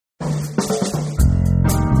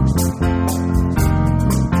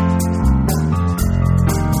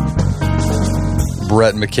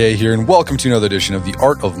Brett McKay here, and welcome to another edition of the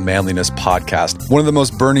Art of Manliness podcast. One of the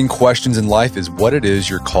most burning questions in life is what it is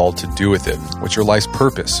you're called to do with it. What's your life's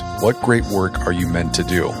purpose? What great work are you meant to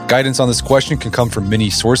do? Guidance on this question can come from many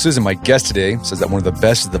sources, and my guest today says that one of the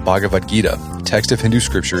best is the Bhagavad Gita, a text of Hindu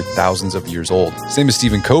scripture thousands of years old. His name is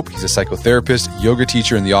Stephen Cope. He's a psychotherapist, yoga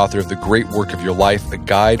teacher, and the author of The Great Work of Your Life, a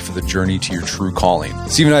guide for the journey to your true calling.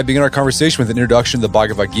 Stephen and I begin our conversation with an introduction to the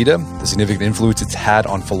Bhagavad Gita, the significant influence it's had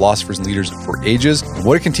on philosophers and leaders for ages, and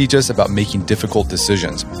what it can teach us about making difficult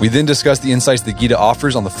decisions. We then discuss the insights the Gita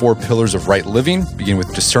offers on the 4 pillars of right living, beginning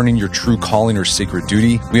with discerning your true calling or sacred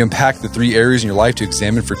duty. We unpack the 3 areas in your life to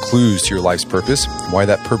examine for clues to your life's purpose, and why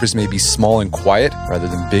that purpose may be small and quiet rather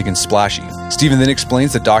than big and splashy. Stephen then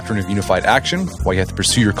explains the doctrine of unified action, why you have to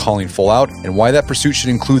pursue your calling full out, and why that pursuit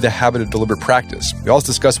should include the habit of deliberate practice. We also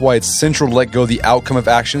discuss why it's central to let go of the outcome of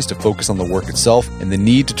actions to focus on the work itself, and the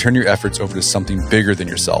need to turn your efforts over to something bigger than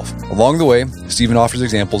yourself. Along the way, Stephen offers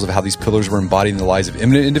examples of how these pillars were embodied in the lives of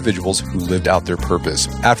eminent individuals who lived out their purpose.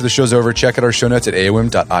 After the show's over, check out our show notes at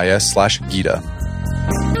aom.is/Gita.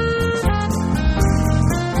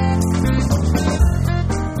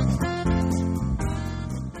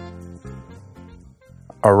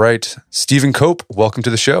 All right, Stephen Cope, welcome to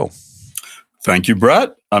the show. Thank you,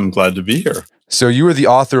 Brett. I'm glad to be here. So you are the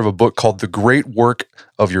author of a book called The Great Work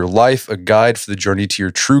of Your Life, a guide for the journey to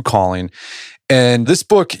your true calling. And this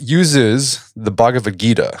book uses the Bhagavad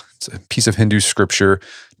Gita, it's a piece of Hindu scripture,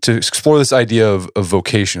 to explore this idea of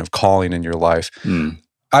vocation, of calling in your life.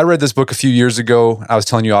 I read this book a few years ago. I was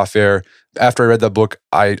telling you off air. After I read that book,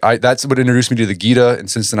 I that's what introduced me to the Gita. And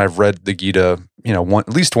since then, I've read the Gita, at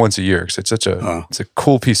least once a year because it's such it's a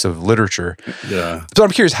cool piece of literature. Yeah. So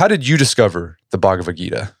I'm curious, how did you discover the Bhagavad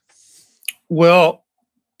Gita? Well,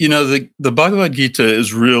 the Bhagavad Gita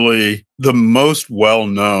is really the most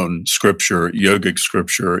well-known scripture, yogic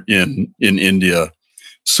scripture in India.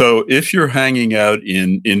 So if you're hanging out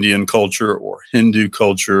in Indian culture or Hindu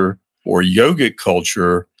culture or yogic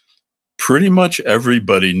culture, pretty much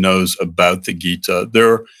everybody knows about the Gita.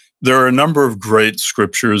 There are a number of great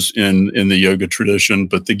scriptures in the yoga tradition,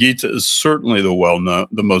 but the Gita is certainly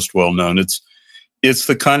the most well-known. It's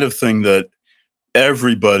the kind of thing that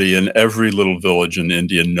everybody in every little village in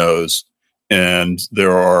India knows. And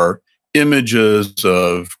there are images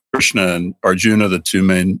of Krishna and Arjuna, the 2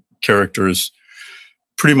 main characters,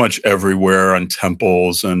 pretty much everywhere on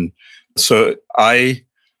temples. And so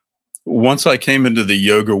once I came into the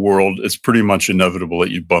yoga world, it's pretty much inevitable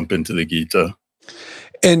that you bump into the Gita.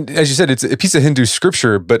 And as you said, it's a piece of Hindu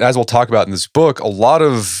scripture, but as we'll talk about in this book, a lot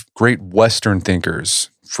of great Western thinkers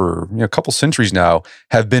for a couple centuries now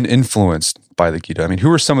have been influenced by the Gita. I mean,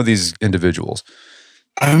 who are some of these individuals?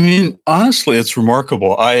 I mean, honestly, it's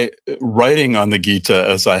remarkable. Writing on the Gita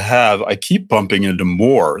as I have, I keep bumping into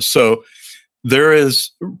more. So there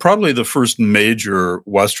is probably the first major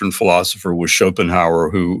Western philosopher was Schopenhauer,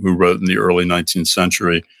 who wrote in the early 19th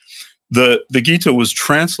century. The Gita was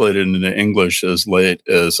translated into English as late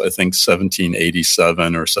as, I think,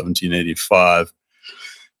 1787 or 1785.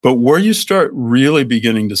 But where you start really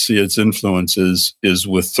beginning to see its influences is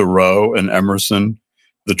with Thoreau and Emerson,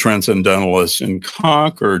 the transcendentalists in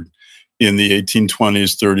Concord in the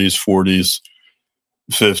 1820s, 30s, 40s,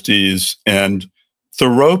 50s. And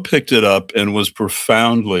Thoreau picked it up and was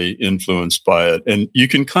profoundly influenced by it. And you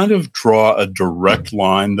can kind of draw a direct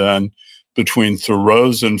line then between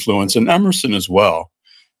Thoreau's influence and Emerson as well.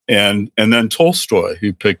 And then Tolstoy,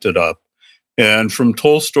 who picked it up. And from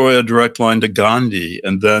Tolstoy, a direct line to Gandhi,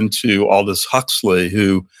 and then to Aldous Huxley,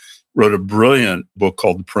 who wrote a brilliant book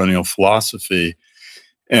called The Perennial Philosophy.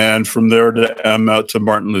 And from there to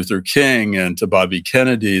Martin Luther King and to Bobby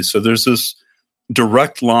Kennedy. So there's this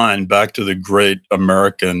direct line back to the great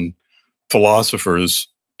American philosophers,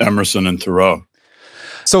 Emerson and Thoreau.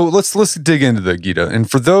 So let's dig into the Gita. And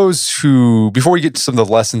for those who, before we get to some of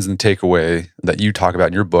the lessons and takeaway that you talk about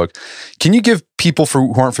in your book, can you give people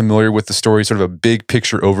who aren't familiar with the story sort of a big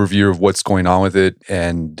picture overview of what's going on with it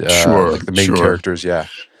and the main characters? Yeah.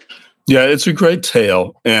 Yeah, it's a great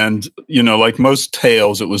tale. And, like most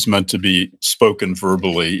tales, it was meant to be spoken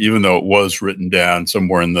verbally, even though it was written down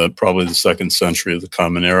somewhere in probably the 2nd century of the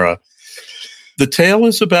Common Era. The tale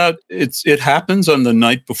is about, it happens on the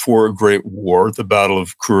night before a great war, the Battle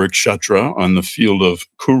of Kurukshetra on the field of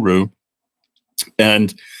Kuru.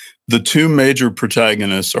 And the 2 major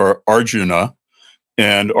protagonists are Arjuna,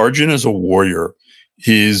 and Arjuna is a warrior.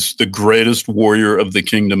 He's the greatest warrior of the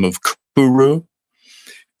kingdom of Kuru.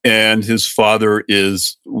 And his father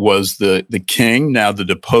was the king, now the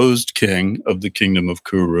deposed king of the kingdom of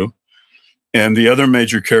Kuru. And the other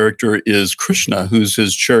major character is Krishna, who's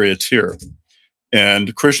his charioteer.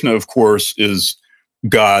 And Krishna, of course, is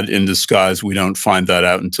God in disguise. We don't find that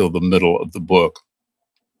out until the middle of the book.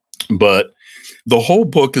 But the whole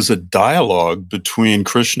book is a dialogue between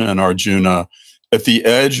Krishna and Arjuna at the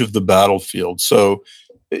edge of the battlefield. So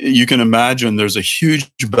you can imagine there's a huge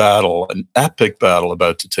battle, an epic battle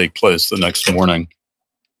about to take place the next morning.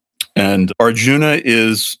 And Arjuna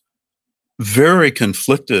is very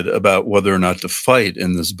conflicted about whether or not to fight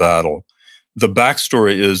in this battle. The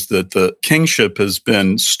backstory is that the kingship has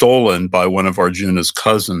been stolen by one of Arjuna's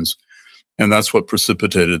cousins, and that's what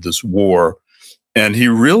precipitated this war. And he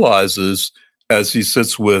realizes, as he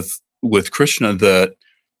sits with Krishna, that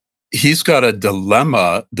he's got a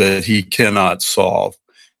dilemma that he cannot solve.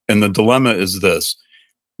 And the dilemma is this.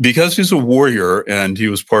 Because he's a warrior and he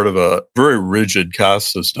was part of a very rigid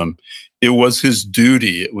caste system, it was his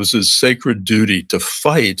duty, it was his sacred duty to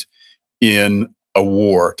fight in a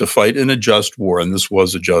war, to fight in a just war, and this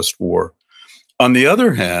was a just war. On the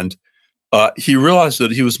other hand, he realized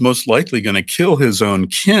that he was most likely going to kill his own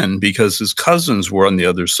kin because his cousins were on the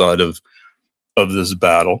other side of this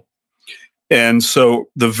battle. And so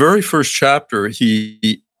the very first chapter,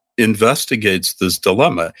 he investigates this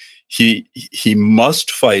dilemma. He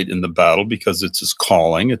must fight in the battle because it's his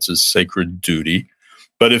calling, it's his sacred duty.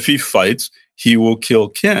 But if he fights, he will kill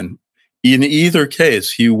kin. In either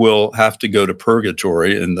case, he will have to go to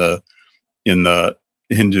purgatory in the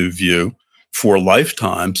Hindu view for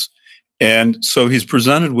lifetimes. And so he's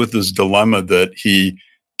presented with this dilemma that he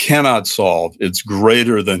cannot solve. It's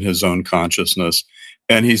greater than his own consciousness.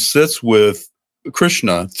 And he sits with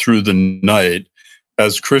Krishna through the night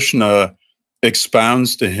as Krishna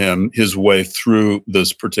expounds to him his way through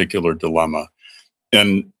this particular dilemma.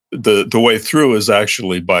 And the way through is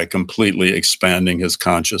actually by completely expanding his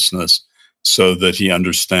consciousness so that he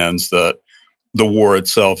understands that the war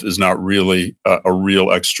itself is not really a real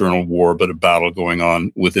external war, but a battle going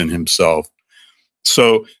on within himself.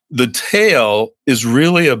 So the tale is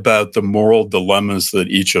really about the moral dilemmas that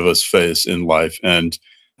each of us face in life and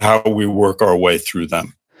how we work our way through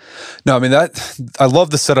them. No, I mean, I love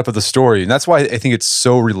the setup of the story. And that's why I think it's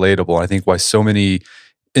so relatable. I think why so many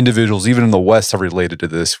individuals, even in the West, have related to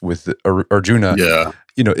this with Arjuna. Yeah.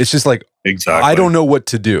 You know, it's just like, exactly. I don't know what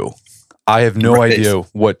to do. I have no idea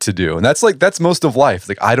what to do. And that's most of life.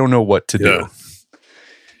 Like, I don't know what to do.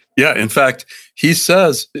 Yeah. In fact, he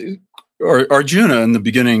says, Arjuna in the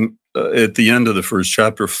beginning, at the end of the first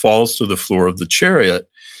chapter, falls to the floor of the chariot.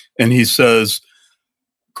 And he says,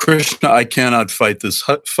 Krishna, I cannot fight this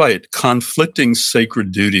fight. Conflicting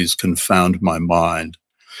sacred duties confound my mind.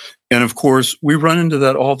 And of course, we run into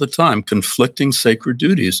that all the time, conflicting sacred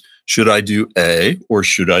duties. Should I do A or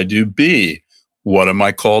should I do B? What am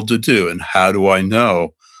I called to do? And how do I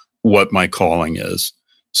know what my calling is?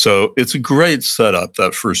 So it's a great setup,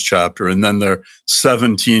 that first chapter. And then there are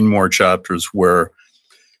 17 more chapters where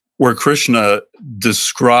Krishna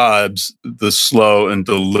describes the slow and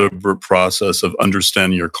deliberate process of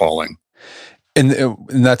understanding your calling. And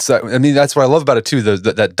that's what I love about it too.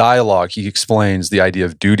 That dialogue, he explains the idea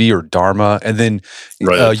of duty or dharma, and then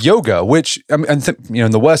yoga. Which in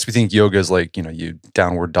the West we think yoga is like you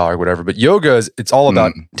downward dog, whatever. But yoga it's all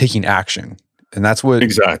about taking action, and that's what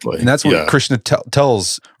exactly. And that's what Krishna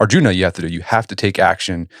tells Arjuna you have to do. You have to take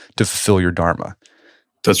action to fulfill your dharma.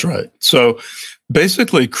 That's right. So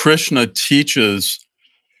basically, Krishna teaches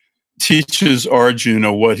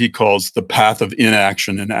Arjuna what he calls the path of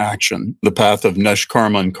inaction and action, the path of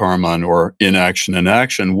neshkarman karman, or inaction and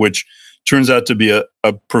action, which turns out to be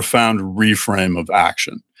a profound reframe of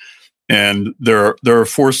action. And there are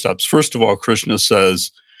 4 steps. First of all, Krishna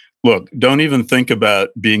says, look, don't even think about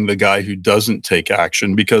being the guy who doesn't take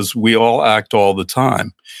action, because we all act all the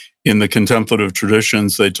time. In the contemplative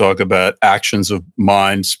traditions, they talk about actions of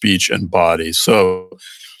mind, speech, and body. So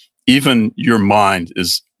even your mind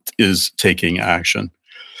is taking action.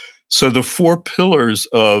 So the 4 pillars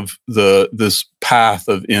of this path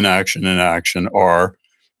of inaction and action are,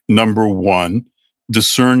 number 1,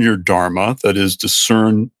 discern your dharma, that is,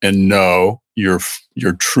 discern and know your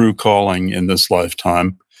true calling in this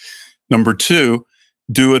lifetime. Number 2,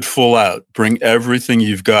 do it full out. Bring everything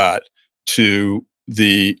you've got to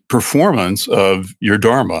the performance of your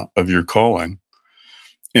dharma, of your calling.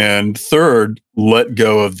 And 3rd, let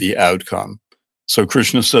go of the outcome. So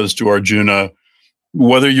Krishna says to Arjuna,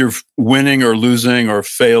 whether you're winning or losing or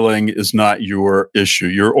failing is not your issue.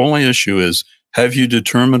 Your only issue is, have you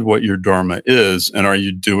determined what your dharma is, and are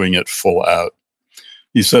you doing it full out?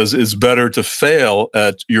 He says it's better to fail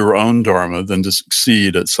at your own dharma than to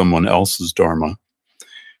succeed at someone else's dharma.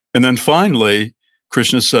 And then finally,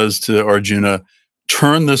 Krishna says to Arjuna,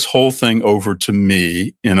 turn this whole thing over to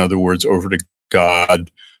me, in other words, over to God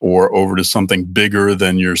or over to something bigger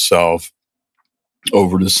than yourself,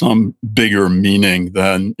 over to some bigger meaning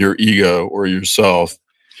than your ego or yourself.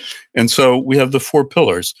 And so we have the four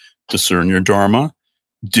pillars: discern your dharma,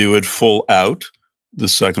 do it full out. The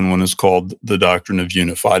second one is called the doctrine of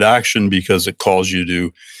unified action because it calls you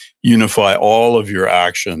to unify all of your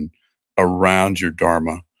action around your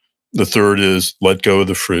dharma. The third is let go of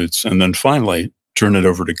the fruits. And then finally, turn it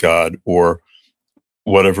over to God or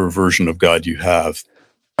whatever version of God you have.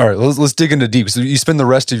 All right, let's dig into deep. So you spend the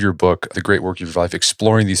rest of your book, The Great Work of Your Life,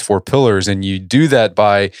 exploring these four pillars, and you do that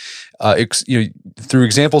by through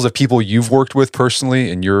examples of people you've worked with personally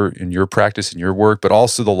in your practice, in your work, but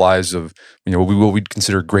also the lives of what we'd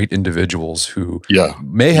consider great individuals who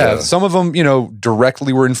may have some of them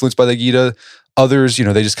directly were influenced by the Gita. Others,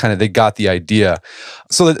 they just they got the idea.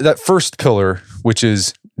 So that first pillar, which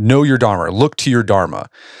is know your dharma, look to your dharma.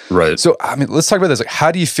 Right. So let's talk about this. Like,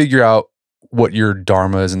 how do you figure out what your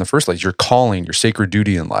dharma is in the first place, your calling, your sacred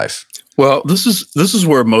duty in life? Well, this is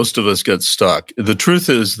where most of us get stuck. The truth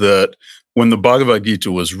is that when the Bhagavad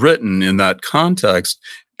Gita was written in that context,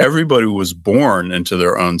 everybody was born into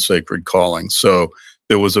their own sacred calling. So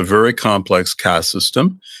there was a very complex caste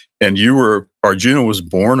system, and Arjuna was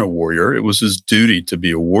born a warrior. It was his duty to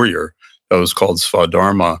be a warrior. That was called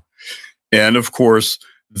Svadharma. And of course,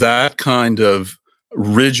 that kind of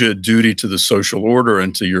rigid duty to the social order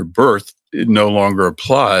and to your birth, it no longer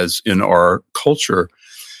applies in our culture.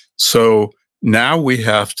 So now we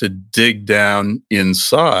have to dig down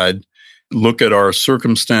inside, look at our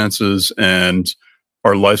circumstances and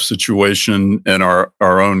our life situation and our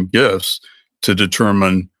own gifts to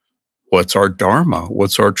determine what's our dharma,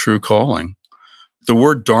 what's our true calling. The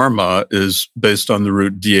word dharma is based on the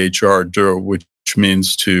root dhr, which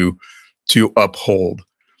means to uphold.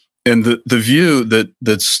 And the view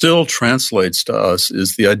that still translates to us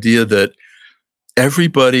is the idea that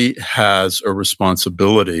everybody has a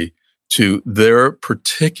responsibility to their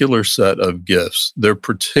particular set of gifts, their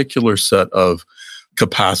particular set of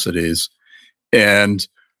capacities. And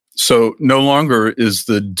so no longer is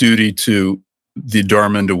the duty to the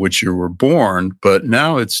dharma into which you were born, but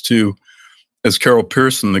now it's to, as Carol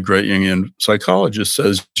Pearson, the great Jungian psychologist,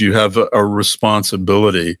 says, you have a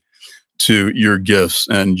responsibility to your gifts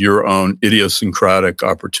and your own idiosyncratic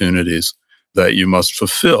opportunities that you must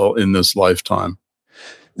fulfill in this lifetime.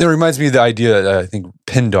 That reminds me of the idea, I think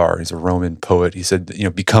Pindar is a Roman poet. He said,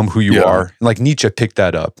 become who you are. And like Nietzsche picked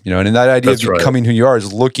that up, and in that idea of becoming who you are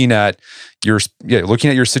is looking at your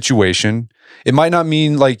situation. It might not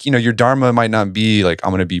mean like, your dharma might not be like,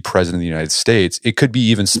 I'm going to be president of the United States. It could be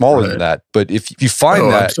even smaller than that. But if you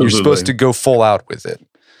find that, absolutely, you're supposed to go full out with it.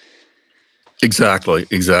 Exactly.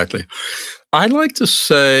 I like to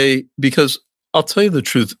say, because I'll tell you the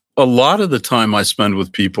truth, a lot of the time I spend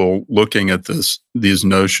with people looking at these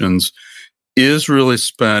notions is really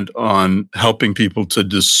spent on helping people to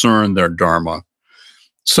discern their dharma.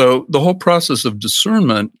 So the whole process of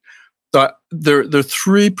discernment, there are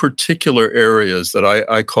three particular areas that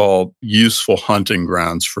I call useful hunting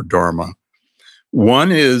grounds for dharma.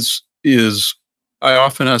 One is I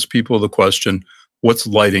often ask people the question, what's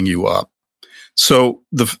lighting you up? So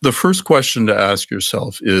the first question to ask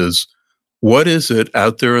yourself is, what is it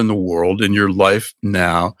out there in the world, in your life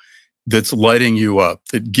now, that's lighting you up,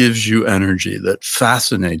 that gives you energy, that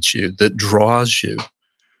fascinates you, that draws you?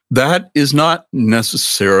 That is not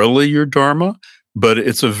necessarily your dharma, but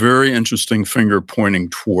it's a very interesting finger pointing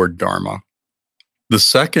toward dharma. The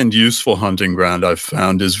second useful hunting ground I've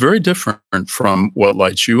found is very different from what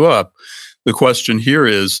lights you up. The question here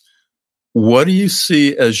is, what do you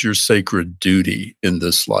see as your sacred duty in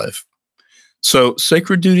this life? So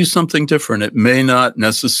sacred duty is something different. It may not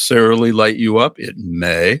necessarily light you up. It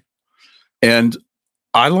may. And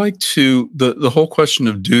I like to, the whole question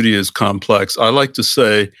of duty is complex. I like to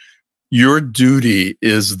say your duty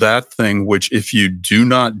is that thing which, if you do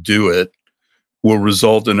not do it, will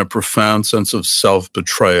result in a profound sense of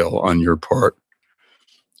self-betrayal on your part.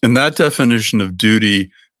 And that definition of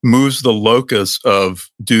duty moves the locus of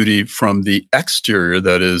duty from the exterior,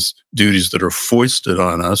 that is, duties that are foisted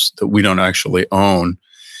on us that we don't actually own,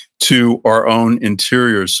 to our own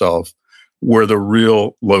interior self, where the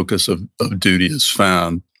real locus of duty is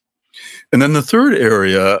found. And then the third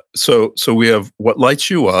area, so we have what lights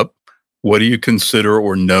you up, what do you consider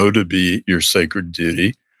or know to be your sacred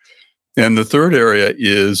duty? And the third area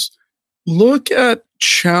is look at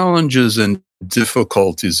challenges and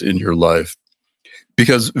difficulties in your life.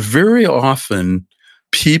 Because very often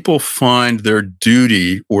people find their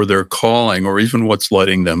duty or their calling or even what's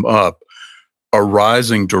lighting them up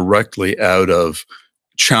arising directly out of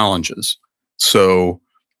challenges. So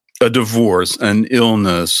a divorce, an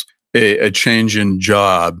illness, a change in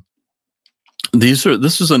job. This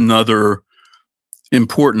is another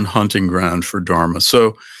important hunting ground for Dharma.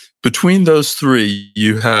 So between those three,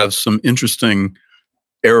 you have some interesting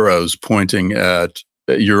arrows pointing at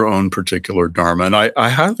your own particular Dharma. And I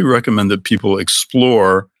highly recommend that people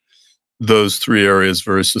explore those three areas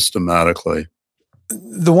very systematically.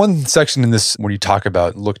 The one section in this where you talk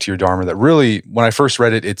about look to your Dharma that really, when I first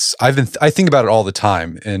read it, I think about it all the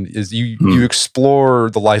time, and is you explore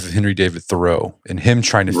the life of Henry David Thoreau and him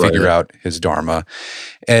trying to figure out his Dharma.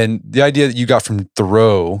 And the idea that you got from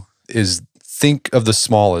Thoreau is think of the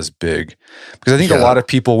small as big. Because I think a lot of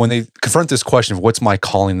people, when they confront this question of what's my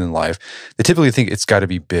calling in life, they typically think it's got to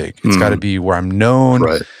be big. It's got to be where I'm known.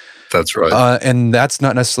 Right. That's right. And that's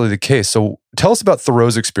not necessarily the case. So tell us about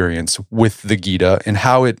Thoreau's experience with the Gita and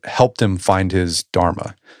how it helped him find his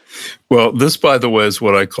Dharma. Well, this, by the way, is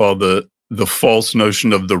what I call the false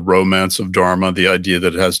notion of the romance of Dharma, the idea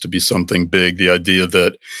that it has to be something big, the idea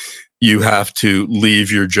that you have to leave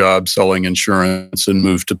your job selling insurance and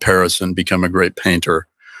move to Paris and become a great painter.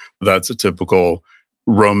 That's a typical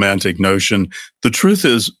romantic notion. The truth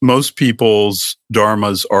is, most people's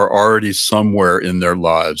dharmas are already somewhere in their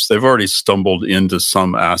lives. They've already stumbled into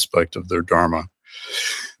some aspect of their dharma.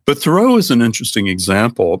 But Thoreau is an interesting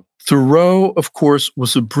example. Thoreau, of course,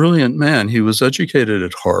 was a brilliant man. He was educated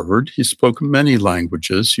at Harvard. He spoke many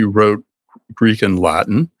languages. He wrote Greek and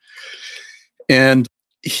Latin. And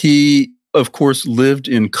he, of course, lived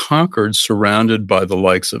in Concord, surrounded by the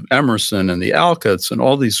likes of Emerson and the Alcotts and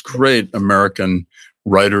all these great American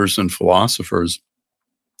writers and philosophers.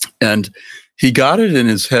 And he got it in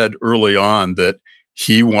his head early on that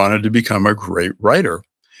he wanted to become a great writer.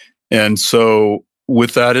 And so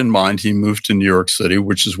with that in mind, he moved to New York City,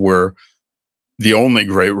 which is where the only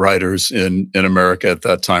great writers in America at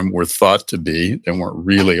that time were thought to be. They weren't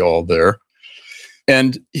really all there.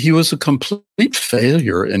 And he was a complete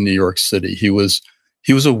failure in New York City. He was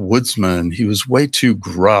a woodsman. He was way too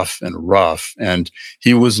gruff and rough, and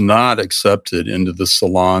he was not accepted into the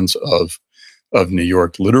salons of New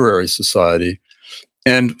York Literary Society.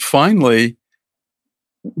 And finally,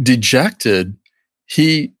 dejected,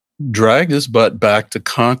 he dragged his butt back to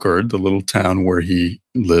Concord, the little town where he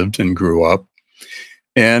lived and grew up,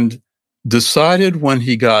 and decided when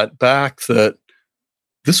he got back that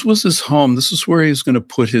this was his home. This is where he was going to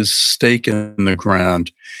put his stake in the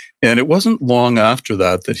ground. And it wasn't long after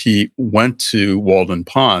that he went to Walden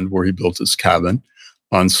Pond, where he built his cabin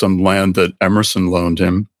on some land that Emerson loaned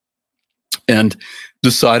him, and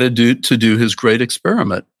decided to do his great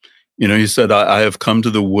experiment. You know, he said, I have come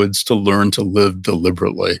to the woods to learn to live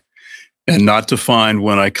deliberately and not to find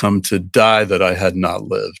when I come to die that I had not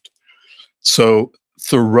lived. So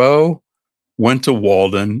Thoreau went to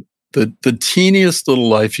Walden, the teeniest little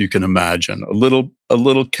life you can imagine, a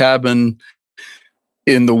little cabin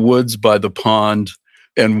in the woods by the pond.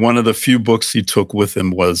 And one of the few books he took with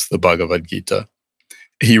him was the Bhagavad Gita.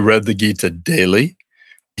 He read the Gita daily.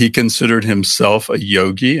 He considered himself a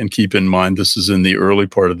yogi, and keep in mind, this is in the early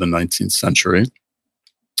part of the 19th century.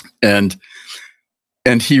 And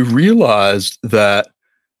he realized that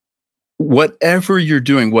whatever you're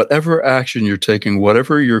doing, whatever action you're taking,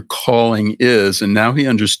 whatever your calling is, and now he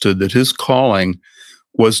understood that his calling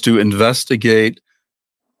was to investigate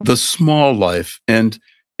the small life and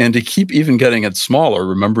to keep even getting it smaller.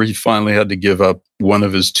 Remember, he finally had to give up one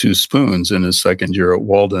of his 2 spoons in his second year at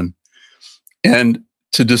Walden, and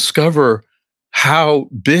to discover how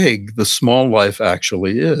big the small life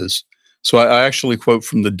actually is. So I actually quote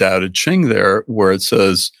from the Tao Te Ching there, where it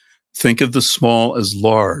says, think of the small as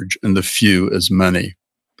large and the few as many.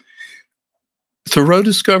 Thoreau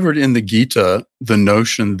discovered in the Gita the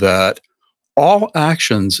notion that all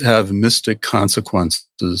actions have mystic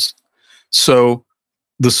consequences. So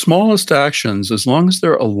the smallest actions, as long as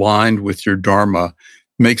they're aligned with your Dharma,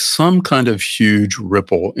 make some kind of huge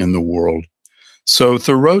ripple in the world. So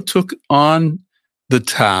Thoreau took on the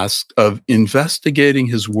task of investigating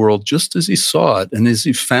his world just as he saw it and as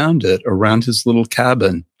he found it around his little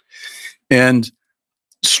cabin. And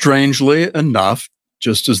strangely enough,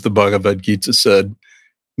 just as the Bhagavad Gita said,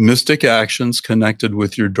 mystic actions connected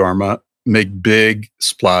with your Dharma make big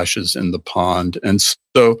splashes in the pond. And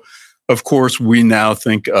so, of course, we now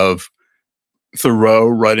think of Thoreau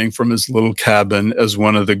writing from his little cabin as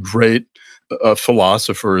one of the great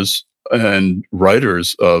philosophers and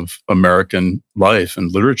writers of American life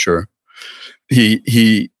and literature.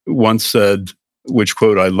 He once said, which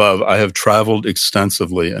quote I love, I have traveled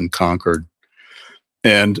extensively and conquered.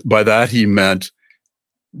 And by that he meant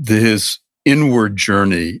his inward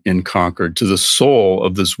journey in Concord to the soul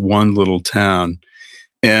of this one little town.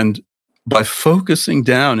 And by focusing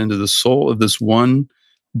down into the soul of this one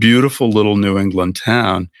beautiful little New England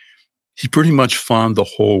town, he pretty much found the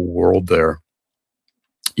whole world there.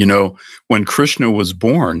 You know, when Krishna was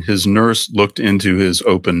born, his nurse looked into his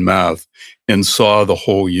open mouth and saw the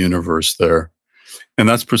whole universe there. And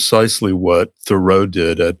that's precisely what Thoreau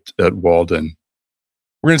did at Walden.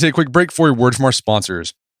 We're going to take a quick break for a word from our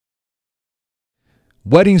sponsors.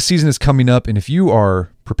 Wedding season is coming up, and if you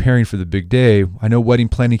are preparing for the big day, I know wedding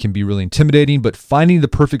planning can be really intimidating, but finding the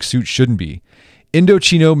perfect suit shouldn't be.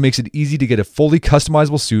 Indochino makes it easy to get a fully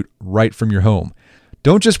customizable suit right from your home.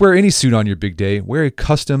 Don't just wear any suit on your big day, wear a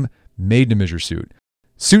custom made-to-measure suit.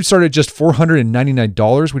 Suits start at just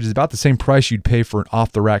 $499, which is about the same price you'd pay for an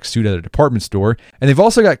off-the-rack suit at a department store, and they've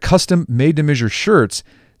also got custom made-to-measure shirts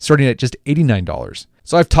starting at just $89.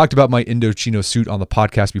 So I've talked about my Indochino suit on the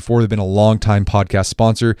podcast before. They've been a long-time podcast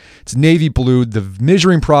sponsor. It's navy blue. The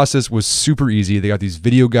measuring process was super easy. They got these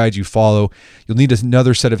video guides you follow. You'll need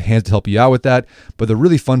another set of hands to help you out with that. But the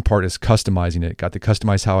really fun part is customizing it. Got to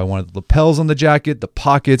customize how I wanted the lapels on the jacket, the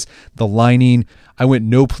pockets, the lining. I went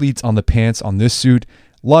no pleats on the pants on this suit.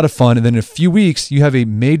 A lot of fun. And then in a few weeks, you have a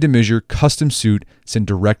made-to-measure custom suit sent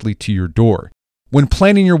directly to your door. When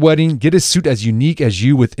planning your wedding, get a suit as unique as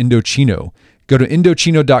you with Indochino. Go to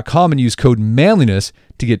Indochino.com and use code manliness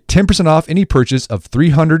to get 10% off any purchase of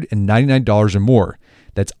 $399 or more.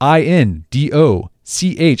 That's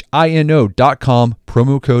INDOCHINO.com,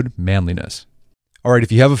 promo code manliness. All right,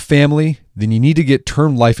 if you have a family, then you need to get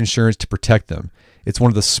term life insurance to protect them. It's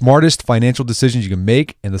one of the smartest financial decisions you can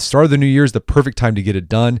make, and the start of the new year is the perfect time to get it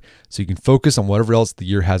done so you can focus on whatever else the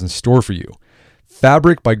year has in store for you.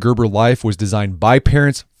 Fabric by Gerber Life was designed by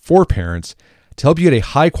parents for parents to help you get a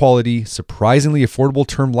high-quality, surprisingly affordable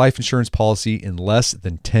term life insurance policy in less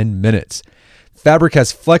than 10 minutes. Fabric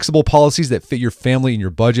has flexible policies that fit your family and your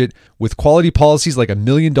budget, with quality policies like $1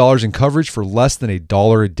 million in coverage for less than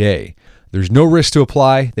 $1 a day. There's no risk to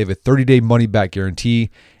apply. They have a 30-day money-back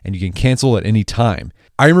guarantee, and you can cancel at any time.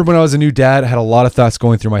 I remember when I was a new dad, I had a lot of thoughts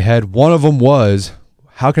going through my head. One of them was,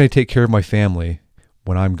 how can I take care of my family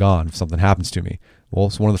when I'm gone if something happens to me? Well,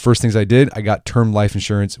 so one of the first things I did, I got term life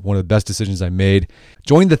insurance, one of the best decisions I made.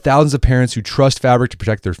 Join the thousands of parents who trust Fabric to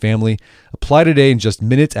protect their family. Apply today in just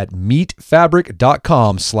minutes at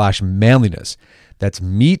meetfabric.com/manliness. That's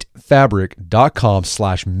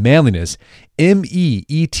meetfabric.com/manliness,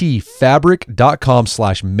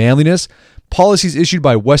 meetfabric.com/manliness. Policies issued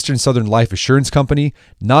by Western Southern Life Assurance Company,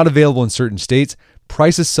 not available in certain states.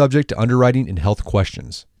 Prices subject to underwriting and health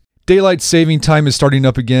questions. Daylight saving time is starting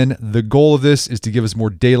up again. The goal of this is to give us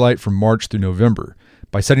more daylight from March through November.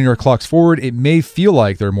 By setting our clocks forward, it may feel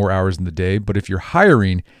like there are more hours in the day, but if you're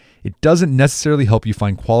hiring, it doesn't necessarily help you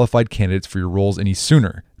find qualified candidates for your roles any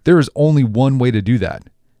sooner. There is only one way to do that: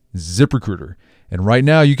 ZipRecruiter. And right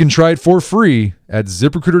now you can try it for free at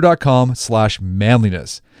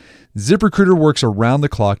ZipRecruiter.com/manliness. ZipRecruiter works around the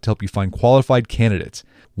clock to help you find qualified candidates.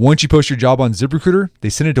 Once you post your job on ZipRecruiter, they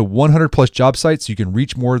send it to 100 plus job sites so you can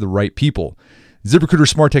reach more of the right people. ZipRecruiter's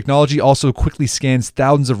smart technology also quickly scans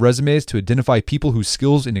thousands of resumes to identify people whose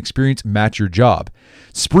skills and experience match your job.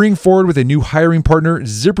 Spring forward with a new hiring partner,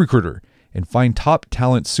 ZipRecruiter, and find top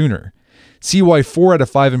talent sooner. See why 4 out of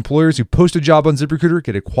 5 employers who post a job on ZipRecruiter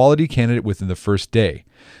get a quality candidate within the first day.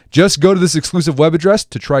 Just go to this exclusive web address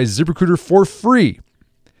to try ZipRecruiter for free.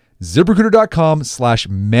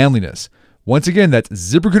 ZipRecruiter.com/manliness. Once again, that's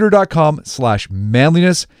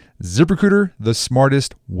ZipRecruiter.com/manliness. ZipRecruiter, the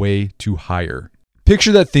smartest way to hire.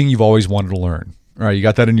 Picture that thing you've always wanted to learn. All right, you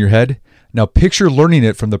got that in your head? Now picture learning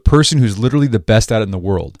it from the person who's literally the best at it in the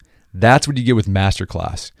world. That's what you get with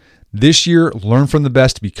Masterclass. This year, learn from the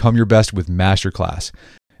best to become your best with Masterclass.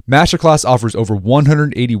 Masterclass offers over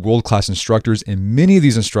 180 world-class instructors, and many of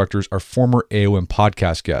these instructors are former AOM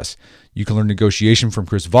podcast guests. You can learn negotiation from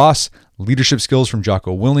Chris Voss, leadership skills from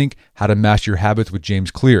Jocko Willink, how to master your habits with James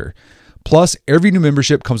Clear. Plus, every new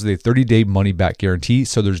membership comes with a 30-day money-back guarantee,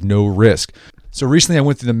 so there's no risk. So recently I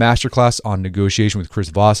went through the masterclass on negotiation with Chris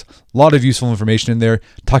Voss. A lot of useful information in there.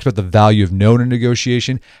 Talked about the value of no in a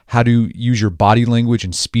negotiation, how to use your body language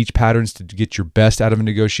and speech patterns to get your best out of a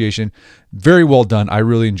negotiation. Very well done. I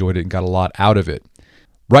really enjoyed it and got a lot out of it.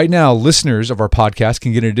 Right now, listeners of our podcast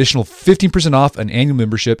can get an additional 15% off an annual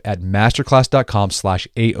membership at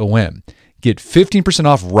masterclass.com/AOM. Get 15%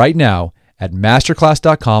 off right now at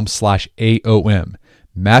masterclass.com/AOM.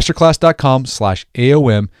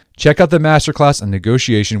 Masterclass.com/AOM. Check out the masterclass on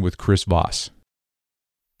negotiation with Chris Voss.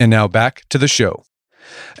 And now back to the show.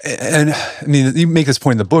 And I mean, you make this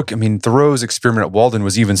point in the book. I mean, Thoreau's experiment at Walden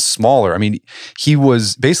was even smaller. I mean, he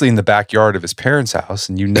was basically in the backyard of his parents' house,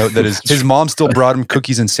 and you know that his mom still brought him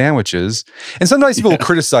cookies and sandwiches. And sometimes people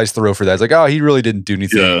criticize Thoreau for that. It's like, oh, he really didn't do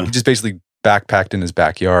anything. Yeah. He just basically backpacked in his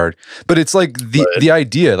backyard. But it's like the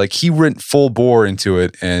idea, like he went full bore into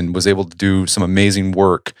it and was able to do some amazing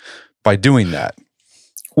work by doing that.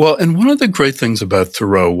 Well, and one of the great things about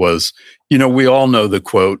Thoreau was, we all know the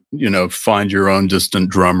quote, find your own distant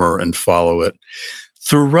drummer and follow it.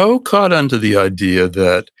 Thoreau caught onto the idea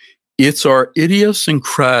that it's our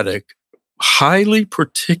idiosyncratic, highly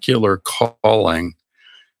particular calling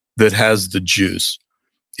that has the juice.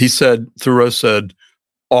 Thoreau said,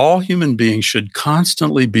 all human beings should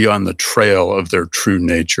constantly be on the trail of their true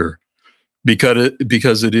nature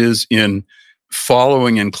because it is in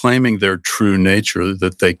following and claiming their true nature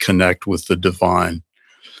that they connect with the divine.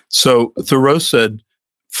 So Thoreau said,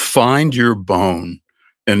 find your bone.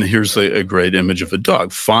 And here's a great image of a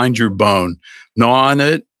dog. Find your bone, gnaw on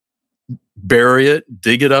it, bury it,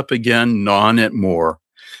 dig it up again, gnaw on it more.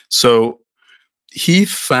 So he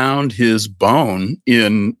found his bone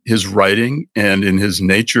in his writing and in his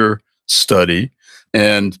nature study.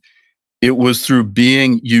 And it was through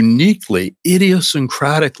being uniquely,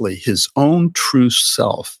 idiosyncratically his own true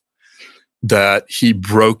self that he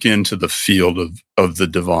broke into the field of the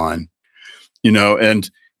divine.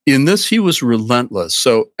 And in this, he was relentless.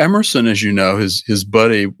 So Emerson, as you know, his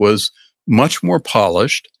buddy, was much more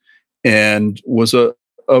polished and was a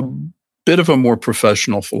bit of a more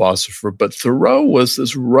professional philosopher. But Thoreau was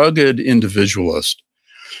this rugged individualist.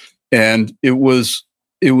 And it was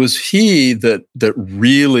he that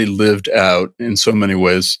really lived out, in so many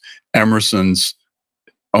ways, Emerson's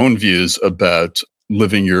own views about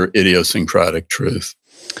living your idiosyncratic truth.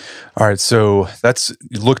 All right, so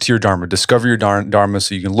look to your Dharma, discover your Dharma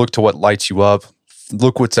so you can look to what lights you up,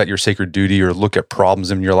 look what's at your sacred duty, or look at problems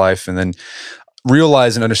in your life, and then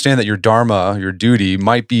realize and understand that your Dharma, your duty,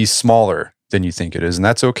 might be smaller than you think it is, and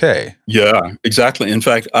that's okay. Yeah, exactly. In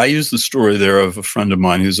fact, I use the story there of a friend of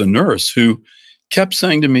mine who's a nurse who kept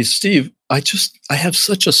saying to me, Steve, I have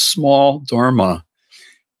such a small Dharma.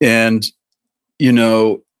 And,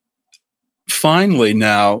 finally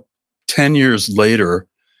now, 10 years later,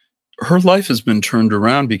 her life has been turned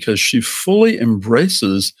around because she fully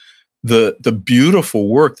embraces the beautiful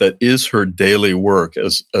work that is her daily work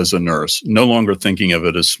as a nurse, no longer thinking of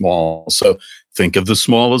it as small. So think of the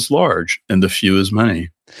small as large and the few as many.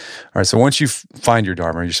 All right, so once you find your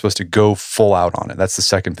Dharma, you're supposed to go full out on it. That's the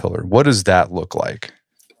second pillar. What does that look like?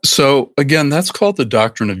 So again, that's called the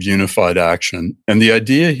doctrine of unified action. And the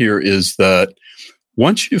idea here is that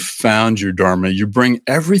once you've found your Dharma, you bring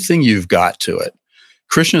everything you've got to it.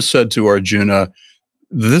 Krishna said to Arjuna,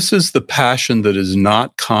 this is the passion that is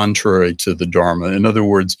not contrary to the Dharma. In other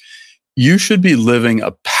words, you should be living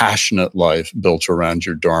a passionate life built around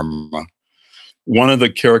your Dharma. One of the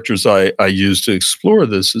characters I use to explore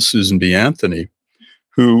this is Susan B. Anthony,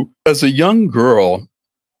 who, as a young girl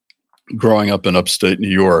growing up in upstate New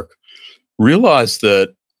York, realized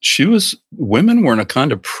that women were in a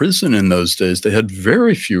kind of prison in those days. They had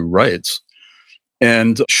very few rights.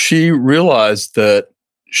 And she realized that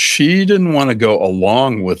she didn't want to go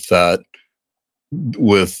along with that,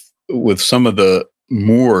 with some of the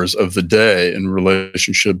mores of the day in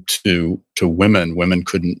relationship to women. Women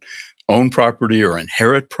couldn't own property or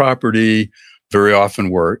inherit property, very often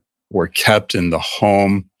were kept in the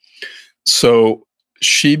home. So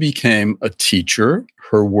she became a teacher.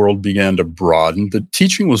 Her world began to broaden. The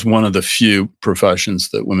teaching was one of the few professions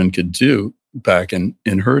that women could do back in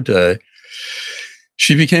her day.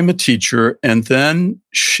 She became a teacher, and then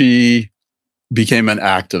she became an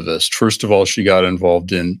activist. First of all, she got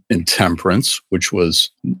involved in temperance, which was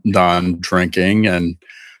non-drinking, and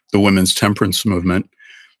the women's temperance movement.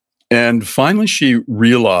 And finally, she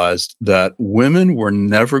realized that women were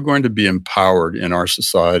never going to be empowered in our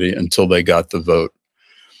society until they got the vote.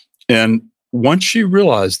 And once she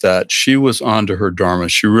realized that, she was onto her Dharma.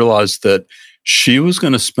 She realized that she was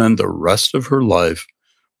going to spend the rest of her life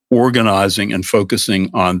organizing and focusing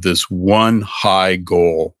on this one high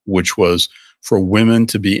goal, which was for women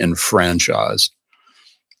to be enfranchised.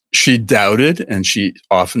 She doubted, and she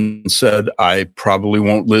often said, I probably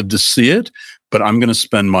won't live to see it, but I'm going to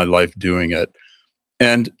spend my life doing it.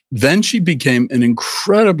 And then she became an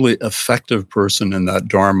incredibly effective person in that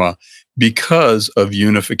Dharma because of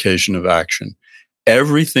unification of action.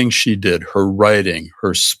 Everything she did, her writing,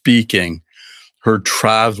 her speaking, her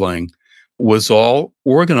traveling, was all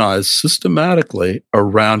organized systematically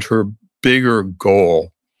around her bigger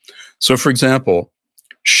goal. So, for example,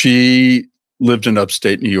 she lived in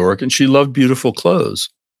upstate New York, and she loved beautiful clothes.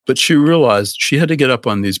 But she realized she had to get up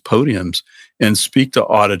on these podiums and speak to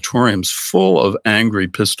auditoriums full of angry,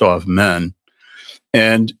 pissed off men.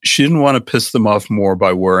 And she didn't want to piss them off more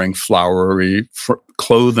by wearing flowery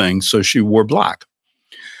clothing, so she wore black.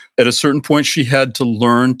 At a certain point, she had to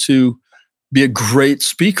learn to be a great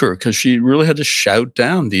speaker because she really had to shout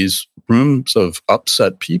down these rooms of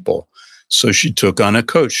upset people. So she took on a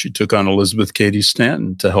coach. She took on Elizabeth Cady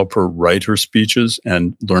Stanton to help her write her speeches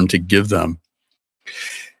and learn to give them.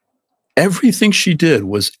 Everything she did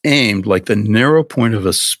was aimed like the narrow point of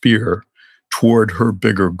a spear toward her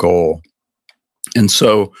bigger goal. And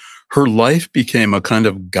so her life became a kind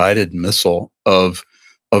of guided missile of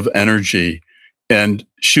energy. And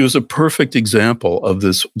she was a perfect example of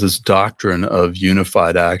this doctrine of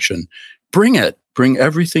unified action. Bring it. Bring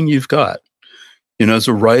everything you've got. As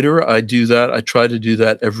a writer, I do that. I try to do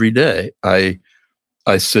that every day. I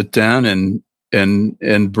sit down and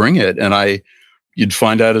bring it. And you'd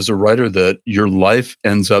find out as a writer that your life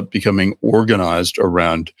ends up becoming organized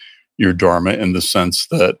around your dharma in the sense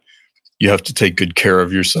that you have to take good care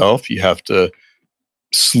of yourself. You have to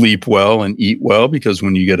sleep well and eat well, because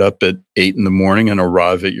when you get up at 8 a.m. and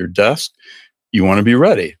arrive at your desk, you want to be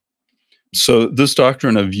ready. So this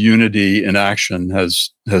doctrine of unity in action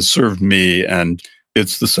has served me, and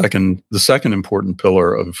it's the second important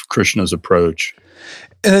pillar of Krishna's approach.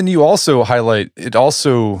 And then you also highlight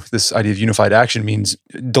this idea of unified action means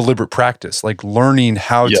deliberate practice, like learning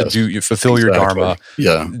how to fulfill your dharma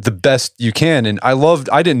the best you can. And I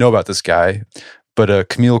didn't know about this guy, but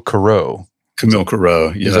Camille Corot. Camille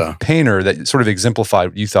Corot, He's a painter that sort of exemplified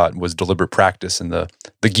what you thought was deliberate practice in the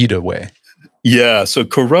Gita way. Yeah, so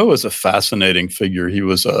Corot is a fascinating figure. He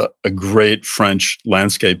was a great French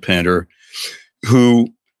landscape painter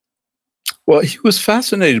who, he was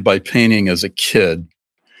fascinated by painting as a kid.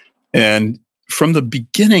 And from the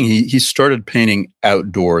beginning, he started painting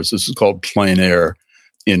outdoors. This is called plein air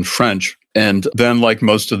in French. And then, like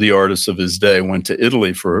most of the artists of his day, went to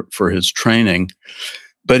Italy for his training.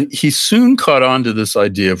 But he soon caught on to this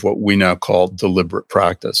idea of what we now call deliberate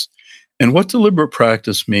practice. And what deliberate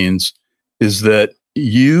practice means is that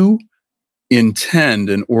you intend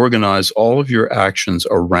and organize all of your actions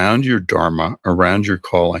around your dharma, around your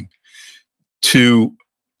calling, to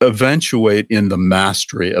eventuate in the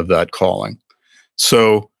mastery of that calling.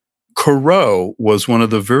 So Corot was one of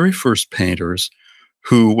the very first painters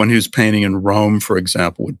who, when he was painting in Rome, for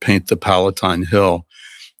example, would paint the Palatine Hill,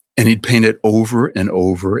 and he'd paint it over and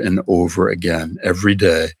over and over again every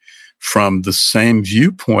day from the same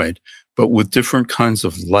viewpoint, but with different kinds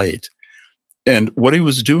of light. And what he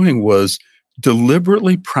was doing was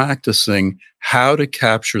deliberately practicing how to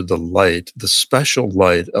capture the light, the special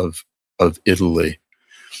light of Italy.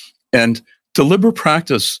 And deliberate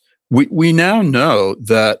practice, we now know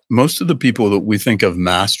that most of the people that we think of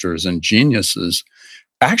masters and geniuses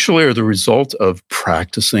actually are the result of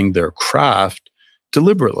practicing their craft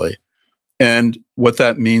deliberately. And what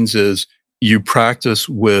that means is you practice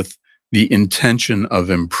with the intention of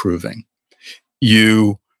improving.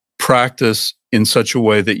 You practice in such a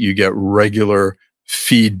way that you get regular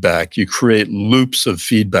feedback. You create loops of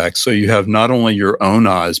feedback, so you have not only your own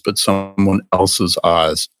eyes, but someone else's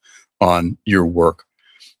eyes on your work.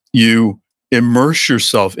 You immerse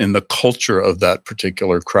yourself in the culture of that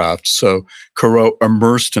particular craft. So Corot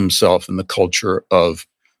immersed himself in the culture of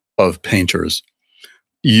painters.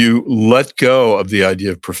 You let go of the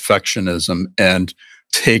idea of perfectionism and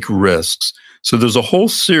take risks. So there's a whole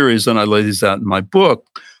series, and I lay these out in my book,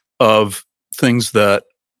 of things that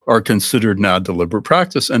are considered now deliberate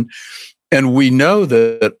practice. And we know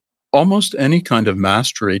that almost any kind of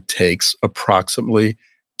mastery takes approximately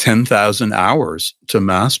 10,000 hours to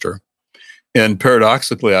master. And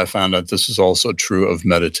paradoxically, I found out this is also true of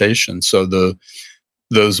meditation. So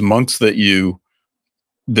those monks that you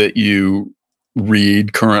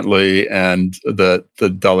read currently and that the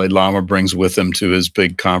Dalai Lama brings with him to his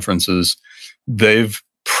big conferences, they've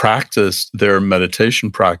practiced their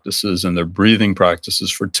meditation practices and their breathing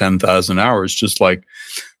practices for 10,000 hours, just like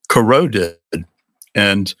Corot did.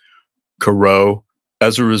 And Corot,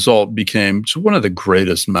 as a result, became one of the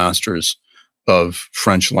greatest masters of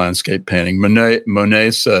French landscape painting.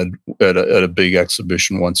 Monet said at a big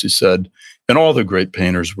exhibition once, he said, and all the great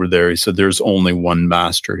painters were there, he said, there's only one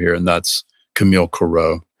master here, and that's Camille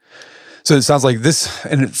Corot. So it sounds like this,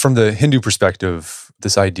 and from the Hindu perspective,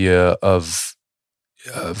 this idea of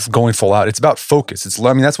going full out, it's about focus.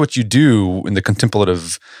 That's what you do in the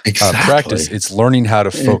contemplative practice. It's learning how to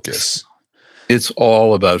focus. It's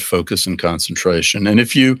all about focus and concentration. And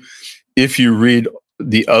if you read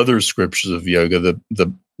the other scriptures of yoga,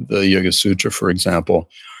 the the Yoga Sutra, for example,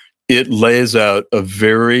 it lays out a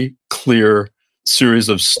very clear series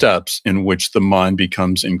of steps in which the mind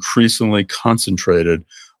becomes increasingly concentrated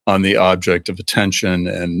on the object of attention.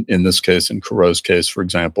 And in this case, in Corot's case, for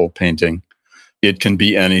example, painting. It can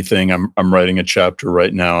be anything. I'm writing a chapter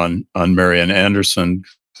right now on Marian Anderson,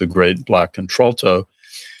 the great black contralto,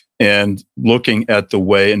 and looking at the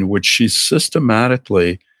way in which she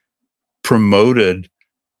systematically promoted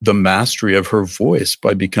the mastery of her voice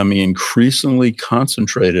by becoming increasingly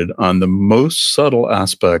concentrated on the most subtle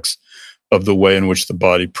aspects of the way in which the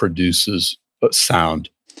body produces sound.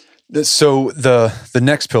 So the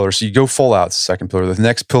next pillar, so you go full out, the second pillar. The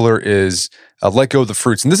next pillar is let go of the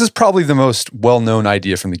fruits. And this is probably the most well-known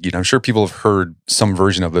idea from the Gita. I'm sure people have heard some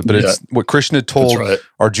version of it, but it's what Krishna told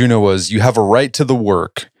Arjuna was, you have a right to the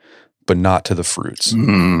work, but not to the fruits.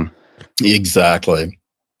 Exactly.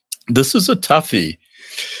 This is a toughie.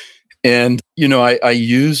 And, I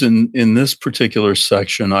use in this particular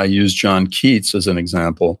section, I use John Keats as an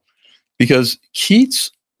example, because Keats,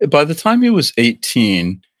 by the time he was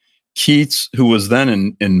 18, Keats, who was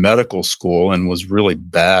then in medical school and was really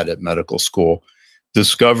bad at medical school,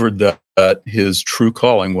 discovered that his true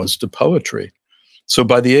calling was to poetry. So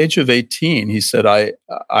by the age of 18, he said,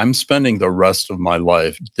 I'm spending the rest of my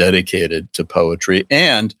life dedicated to poetry,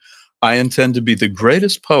 and I intend to be the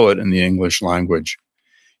greatest poet in the English language.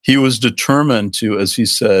 He was determined to, as he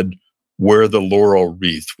said, wear the laurel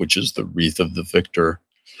wreath, which is the wreath of the victor.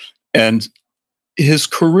 And his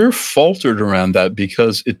career faltered around that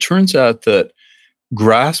because it turns out that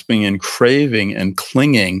grasping and craving and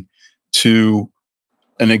clinging to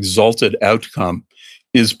an exalted outcome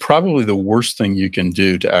is probably the worst thing you can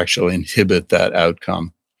do to actually inhibit that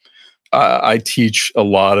outcome. I teach a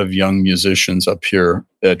lot of young musicians up here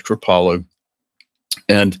at Kripalu,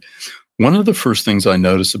 and one of the first things I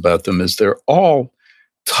notice about them is they're all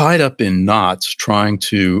tied up in knots trying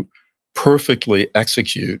to perfectly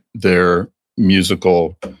execute their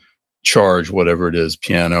musical charge, whatever it is,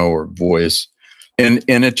 piano or voice. And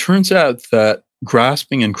it turns out that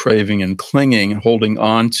grasping and craving and clinging and holding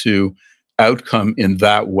on to outcome in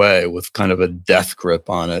that way with kind of a death grip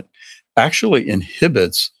on it actually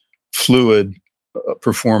inhibits fluid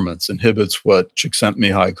performance, inhibits what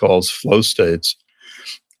Csikszentmihalyi calls flow states.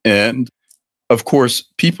 And of course,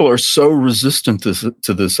 people are so resistant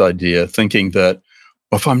to this idea, thinking that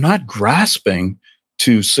if I'm not grasping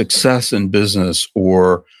to success in business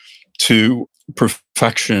or to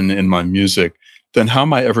perfection in my music, then how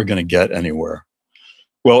am I ever going to get anywhere?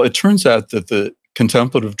 Well, it turns out that the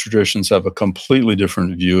contemplative traditions have a completely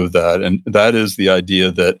different view of that. And that is the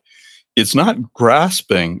idea that it's not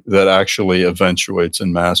grasping that actually eventuates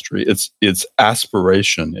in mastery. It's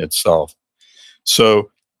aspiration itself. So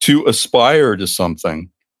to aspire to something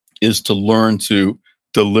is to learn to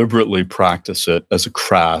deliberately practice it as a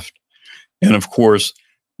craft. And of course,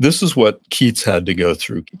 this is what Keats had to go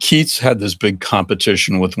through. Keats had this big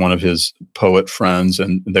competition with one of his poet friends,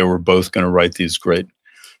 and they were both going to write these great,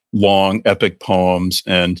 long, epic poems.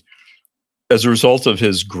 And as a result of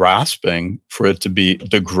his grasping for it to be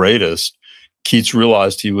the greatest, Keats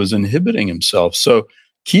realized he was inhibiting himself. So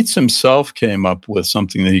Keats himself came up with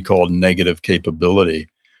something that he called negative capability,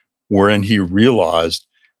 wherein he realized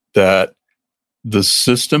that the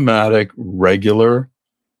systematic, regular,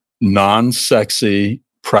 non-sexy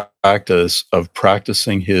practice of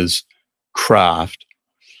practicing his craft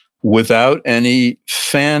without any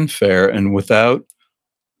fanfare and without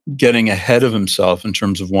getting ahead of himself in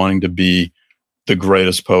terms of wanting to be the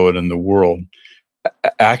greatest poet in the world,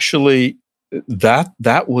 actually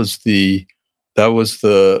that was the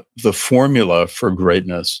formula for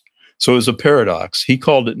greatness. So it was a paradox. He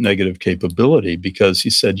called it negative capability because he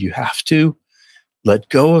said you have to let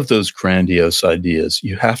go of those grandiose ideas.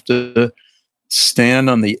 You have to stand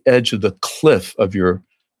on the edge of the cliff of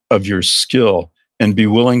your skill and be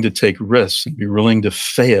willing to take risks and be willing to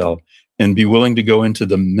fail and be willing to go into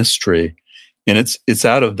the mystery. And it's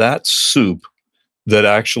out of that soup that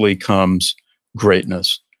actually comes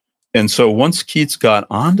greatness. And so once Keats got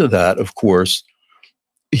onto that, of course,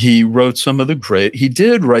 he did write some of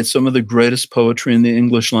the greatest poetry in the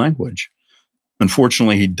English language.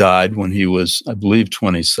 Unfortunately, he died when he was, I believe,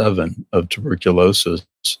 27 of tuberculosis.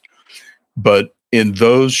 But in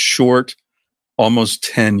those short, almost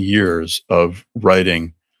 10 years of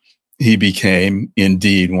writing, he became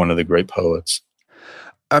indeed one of the great poets.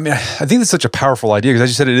 I mean, I think that's such a powerful idea because, as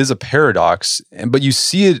you said, it is a paradox, but you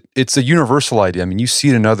see it, it's a universal idea. I mean, you see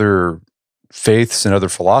it in other faiths and other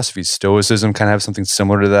philosophies. Stoicism kind of have something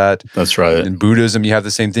similar to that. That's right. In Buddhism, you have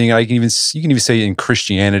the same thing. You can even say in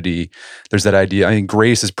Christianity, there's that idea. I mean,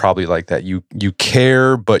 grace is probably like that. You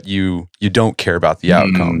care, but you don't care about the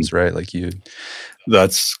outcomes, right? Like you.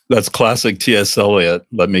 That's classic T.S. Eliot.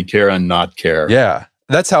 Let me care and not care. Yeah.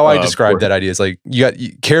 That's how I describe that idea. It's like you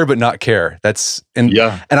care but not care. And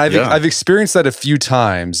I've experienced that a few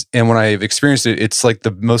times, and when I've experienced it, it's like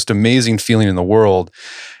the most amazing feeling in the world.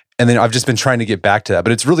 And then I've just been trying to get back to that,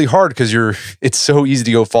 but it's really hard because it's so easy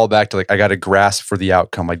to fall back to like I got to grasp for the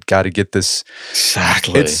outcome. I got to get this.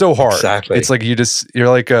 Exactly. It's so hard. Exactly. It's like you're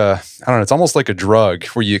like I don't know. It's almost like a drug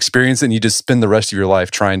where you experience it and you just spend the rest of your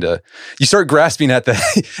life you start grasping at the.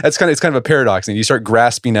 It's kind of a paradox, and you start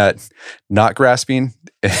grasping at not grasping.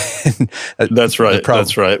 That's right.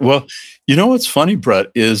 That's right. Well, you know what's funny,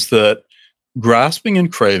 Brett, is that grasping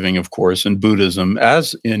and craving, of course, in Buddhism,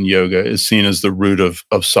 as in yoga, is seen as the root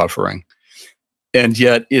of suffering. And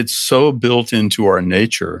yet it's so built into our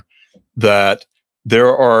nature that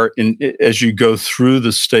there are, as you go through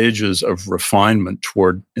the stages of refinement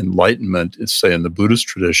toward enlightenment, say in the Buddhist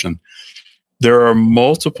tradition, there are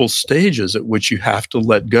multiple stages at which you have to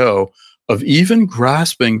let go of even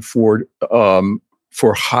grasping for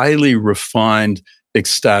highly refined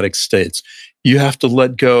ecstatic states. You have to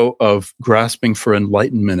let go of grasping for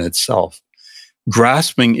enlightenment itself.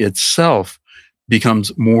 Grasping itself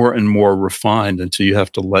becomes more and more refined until you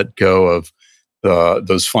have to let go of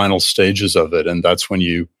those final stages of it. And that's when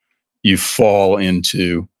you fall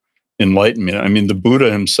into enlightenment. I mean, the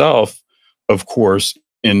Buddha himself, of course,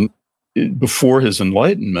 before his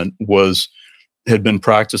enlightenment, had been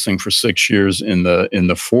practicing for 6 years in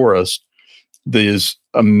the forest these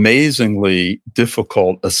amazingly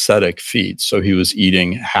difficult ascetic feats. So he was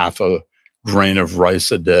eating half a grain of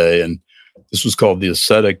rice a day, and this was called the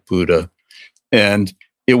ascetic Buddha. And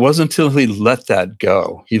it wasn't until he let that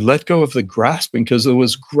go. He let go of the grasping because there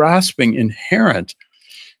was grasping inherent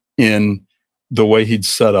in the way he'd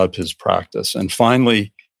set up his practice. And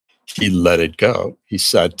finally, he let it go. He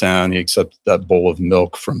sat down, he accepted that bowl of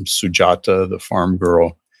milk from Sujata, the farm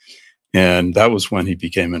girl, and that was when he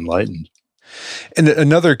became enlightened. And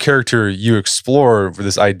another character you explore for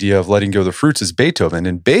this idea of letting go of the fruits is Beethoven.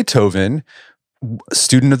 And Beethoven,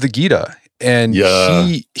 student of the Gita, and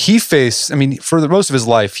he faced, I mean, for the most of his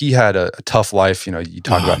life, he had a tough life. You know, you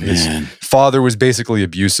talk about his father was basically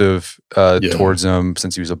abusive towards him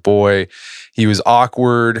since he was a boy. He was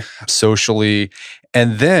awkward socially.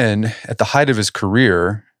 And then at the height of his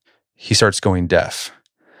career, he starts going deaf.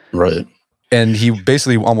 Right. And he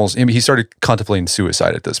basically he started contemplating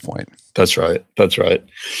suicide at this point. That's right. That's right.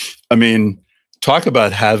 I mean, talk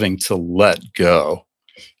about having to let go.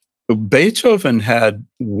 Beethoven had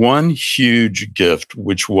one huge gift,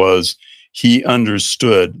 which was he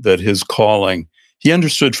understood that his calling, he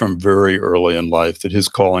understood from very early in life that his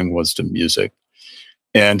calling was to music.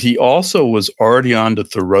 And he also was already on to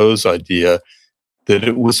Thoreau's idea that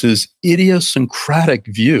it was his idiosyncratic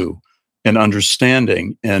view and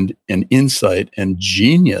understanding and insight and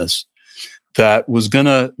genius that was going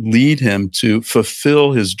to lead him to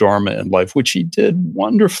fulfill his dharma in life, which he did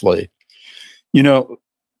wonderfully. You know,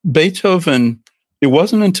 Beethoven, it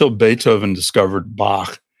wasn't until Beethoven discovered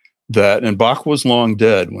Bach and Bach was long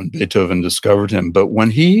dead when Beethoven discovered him, but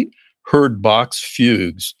when he heard Bach's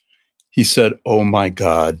fugues, he said, "Oh my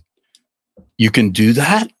God, you can do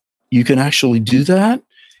that? You can actually do that?"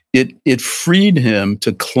 It freed him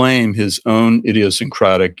to claim his own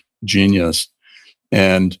idiosyncratic genius.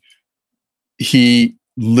 And he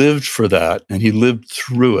lived for that, and he lived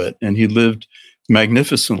through it, and he lived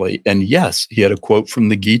magnificently. And yes, he had a quote from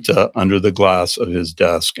the Gita under the glass of his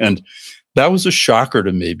desk. And that was a shocker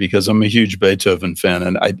to me because I'm a huge Beethoven fan,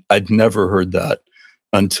 and I'd never heard that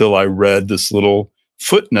until I read this little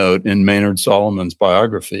footnote in Maynard Solomon's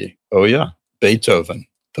biography. Oh yeah, Beethoven,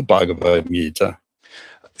 the Bhagavad Gita.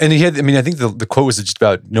 And he had, I mean, I think the quote was just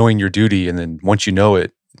about knowing your duty, and then once you know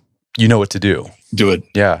it, you know what to do. Do it.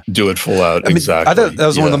 Yeah. Do it full out. I mean, exactly. I thought that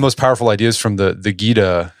was one of the most powerful ideas from the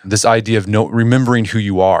Gita, this idea of remembering who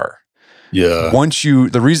you are. Yeah.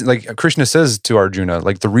 The reason, like Krishna says to Arjuna,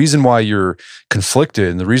 like the reason why you're conflicted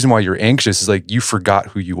and the reason why you're anxious is like you forgot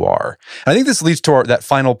who you are. And I think this leads to that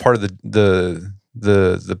final part of the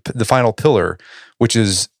final pillar, which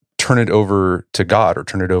is turn it over to God or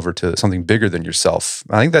turn it over to something bigger than yourself.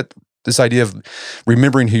 I think that this idea of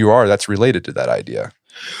remembering who you are, that's related to that idea.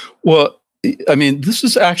 Well, I mean, this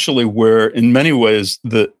is actually where, in many ways,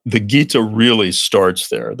 the Gita really starts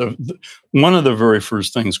there. One of the very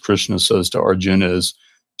first things Krishna says to Arjuna is,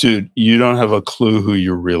 dude, you don't have a clue who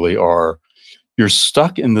you really are. you're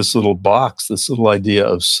stuck in this little box, this little idea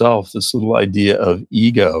of self, this little idea of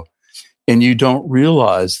ego. And you don't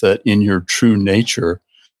realize that in your true nature,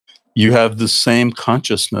 you have the same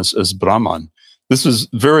consciousness as Brahman. This is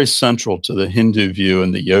very central to the Hindu view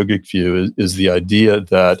and the yogic view, is the idea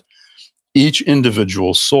that each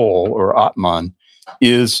individual soul, or Atman,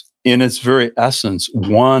 is in its very essence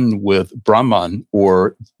one with Brahman,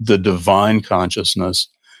 or the divine consciousness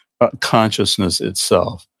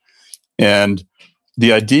itself. And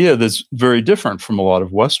the idea that's very different from a lot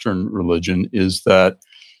of Western religion is that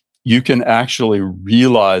you can actually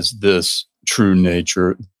realize this true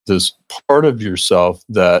nature, this part of yourself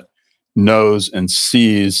that knows and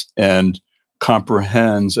sees and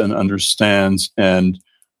comprehends and understands and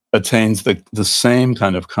attains the same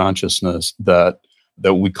kind of consciousness that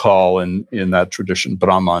we call in that tradition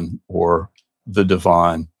Brahman, or the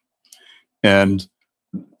divine. And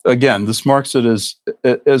again, this marks it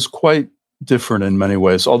as quite different in many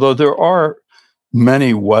ways, although there are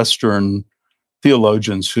many Western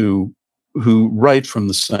theologians who write from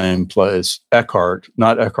the same place. Eckhart,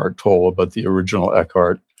 not Eckhart Tolle, but the original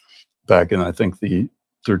Eckhart, back in, I think, the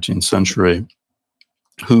 13th century,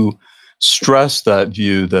 who stressed that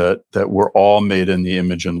view that we're all made in the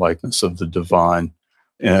image and likeness of the divine.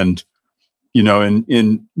 And,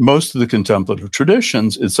 in most of the contemplative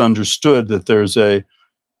traditions, it's understood that there's a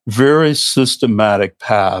very systematic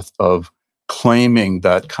path of claiming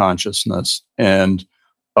that consciousness and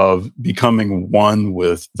of becoming one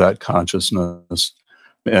with that consciousness.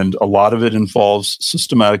 And a lot of it involves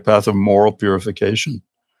systematic path of moral purification.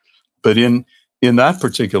 But in that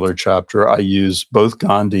particular chapter, I use both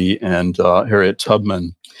Gandhi and Harriet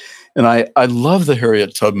Tubman. And I love the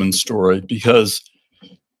Harriet Tubman story because,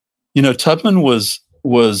 Tubman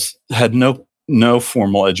had no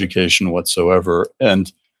formal education whatsoever.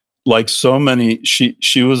 And like so many,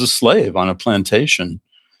 she was a slave on a plantation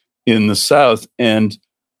in the South. And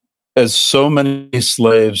as so many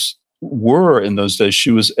slaves were in those days,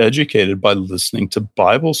 she was educated by listening to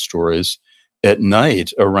Bible stories at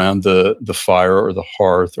night around the fire or the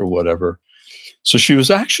hearth or whatever. So she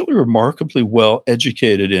was actually remarkably well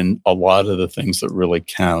educated in a lot of the things that really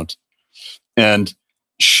count. And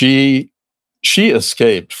she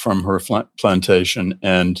escaped from her plantation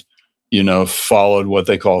and, followed what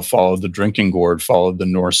they followed the drinking gourd, followed the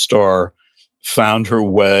North Star, found her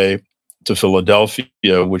way to Philadelphia,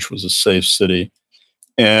 which was a safe city,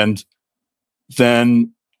 and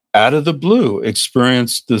then out of the blue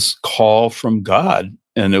experienced this call from God.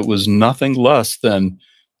 And it was nothing less than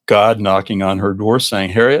God knocking on her door saying,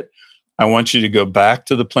 "Harriet, I want you to go back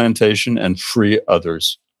to the plantation and free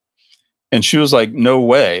others." And she was like, "No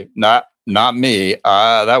way, not me.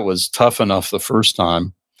 That was tough enough the first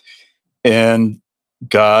time." And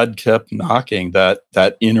God kept knocking.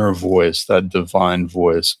 That inner voice, that divine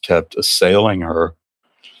voice, kept assailing her.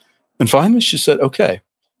 And finally she said, "Okay,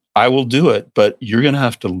 I will do it, but you're going to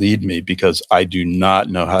have to lead me because I do not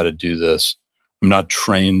know how to do this. I'm not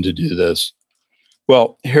trained to do this."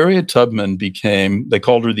 Well, Harriet Tubman they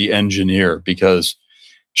called her the engineer because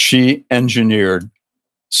she engineered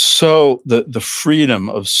the freedom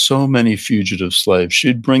of so many fugitive slaves.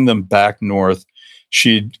 She'd bring them back north.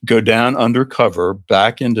 She'd go down undercover,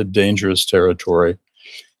 back into dangerous territory,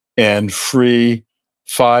 and free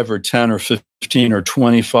 5 or 10 or 15 or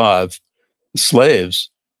 25 slaves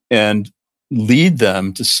and lead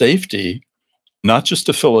them to safety, not just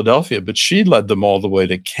to Philadelphia, but she led them all the way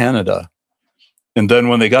to Canada. And then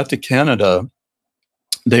when they got to Canada,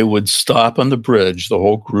 they would stop on the bridge, the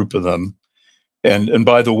whole group of them. And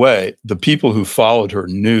by the way, the people who followed her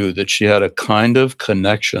knew that she had a kind of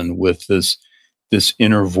connection with this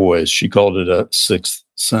inner voice. She called it a sixth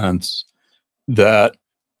sense that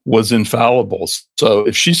was infallible. So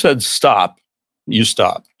if she said stop, you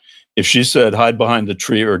stop. If she said hide behind the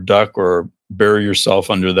tree or duck or bury yourself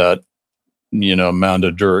under that, mound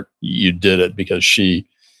of dirt, you did it because she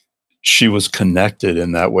was connected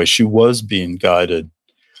in that way. She was being guided.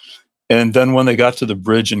 And then when they got to the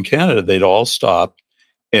bridge in Canada, they'd all stop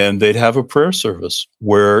and they'd have a prayer service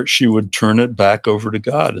where she would turn it back over to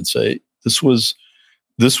God and say, this was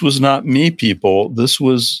not me, people. This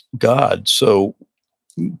was God. So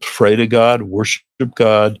pray to God, worship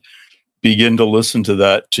God, begin to listen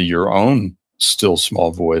to your own still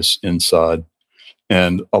small voice inside,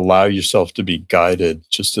 and allow yourself to be guided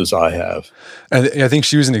just as I have. And I think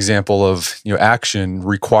she was an example of, action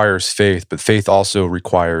requires faith, but faith also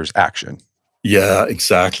requires action. Yeah,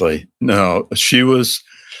 exactly. No, she was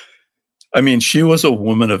a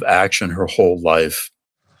woman of action her whole life.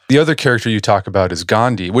 The other character you talk about is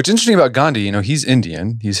Gandhi. What's interesting about Gandhi, he's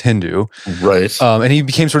Indian, he's Hindu. Right. And he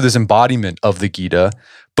became sort of this embodiment of the Gita,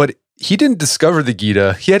 but he didn't discover the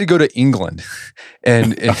Gita. He had to go to England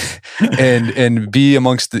and be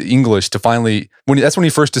amongst the English to finally, that's when he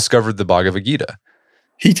first discovered the Bhagavad Gita.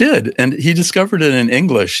 He did. And he discovered it in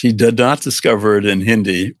English. He did not discover it in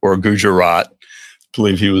Hindi or Gujarat. I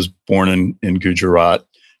believe he was born in Gujarat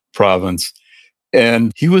province.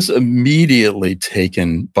 And he was immediately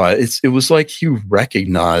taken by it. It was like he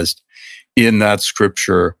recognized in that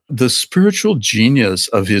scripture the spiritual genius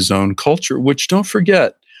of his own culture, which, don't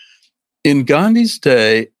forget, in Gandhi's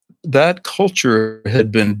day, that culture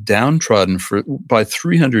had been downtrodden by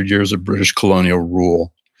 300 years of British colonial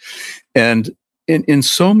rule. And in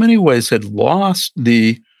so many ways had lost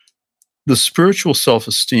the spiritual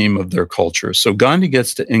self-esteem of their culture. So Gandhi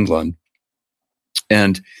gets to England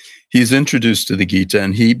and he's introduced to the Gita,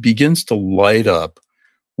 and he begins to light up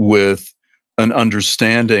with an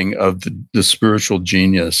understanding of the spiritual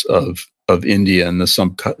genius of India and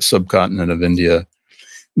the subcontinent of India.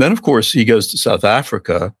 Then, of course, he goes to South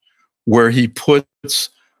Africa, where he puts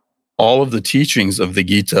all of the teachings of the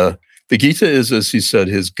Gita. The Gita is, as he said,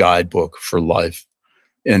 his guidebook for life.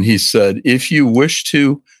 And he said, if you wish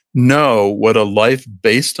to know what a life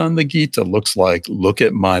based on the Gita looks like, look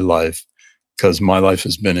at my life, because my life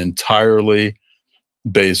has been entirely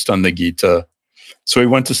based on the Gita. So he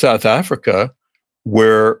went to South Africa,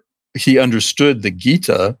 where he understood the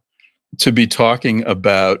Gita to be talking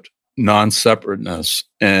about non-separateness.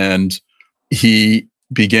 And he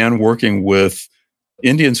began working with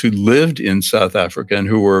Indians who lived in South Africa and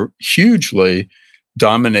who were hugely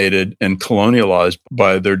dominated and colonialized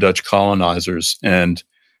by their Dutch colonizers. And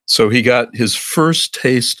so he got his first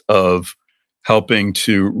taste of helping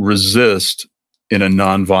to resist in a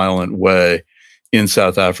nonviolent way in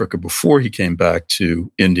South Africa before he came back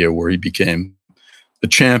to India, where he became the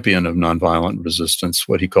champion of nonviolent resistance,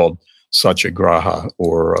 what he called satyagraha,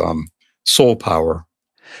 or soul power.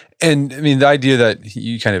 And I mean, the idea that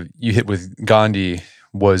you hit with Gandhi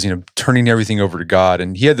was, turning everything over to God.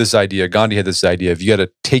 And Gandhi had this idea of you got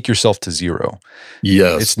to take yourself to zero.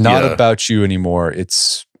 Yes. It's not about you anymore.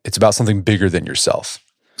 It's about something bigger than yourself.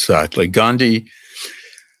 Exactly. Gandhi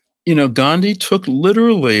took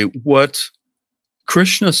literally what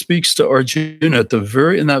Krishna speaks to Arjuna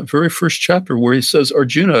in that very first chapter, where he says,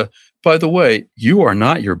 Arjuna, by the way, you are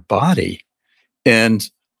not your body. And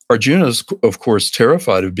Arjuna is, of course,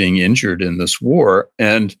 terrified of being injured in this war.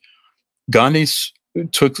 And Gandhi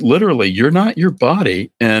took literally, you're not your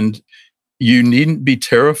body, and you needn't be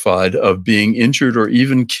terrified of being injured or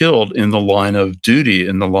even killed in the line of duty,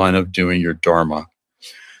 in the line of doing your dharma.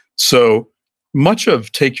 So much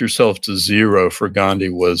of take yourself to zero for Gandhi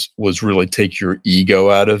was really take your ego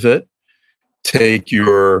out of it, take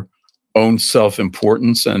your own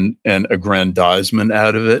self-importance and aggrandizement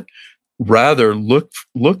out of it. Rather, look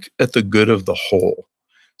at the good of the whole.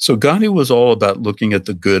 So Gandhi was all about looking at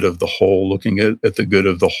the good of the whole, looking at the good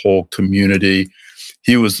of the whole community.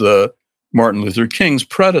 He was the Martin Luther King's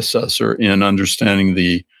predecessor in understanding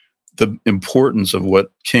the importance of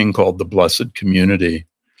what King called the blessed community.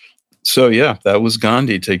 So yeah, that was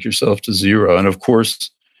Gandhi, take yourself to zero. And of course,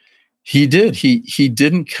 he did. He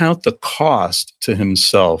didn't count the cost to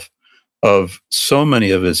himself of so many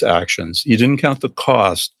of his actions. He didn't count the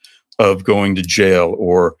cost of going to jail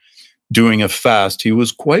or doing a fast. He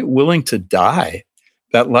was quite willing to die.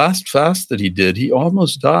 That last fast that he did, he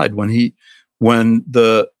almost died when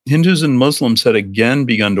the Hindus and Muslims had again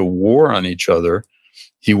begun to war on each other.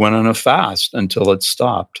 He went on a fast until it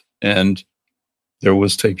stopped. And there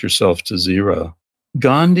was take yourself to zero.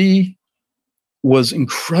 Gandhi was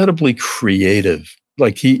incredibly creative.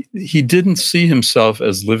 Like he didn't see himself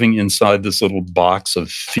as living inside this little box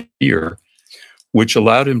of fear, which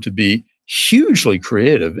allowed him to be hugely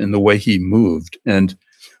creative in the way he moved. And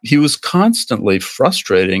he was constantly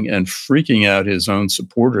frustrating and freaking out his own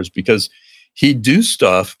supporters because he'd do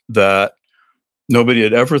stuff that nobody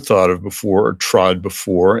had ever thought of before or tried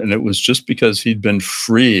before. And it was just because he'd been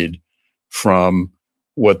freed from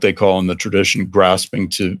what they call in the tradition grasping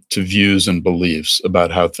to views and beliefs about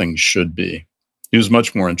how things should be. He was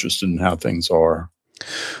much more interested in how things are.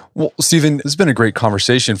 Well, Stephen, this has been a great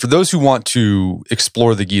conversation. For those who want to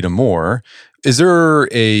explore the Gita more, is there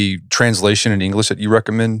a translation in English that you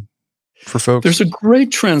recommend for folks? There's a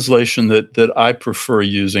great translation that I prefer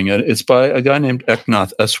using. It's by a guy named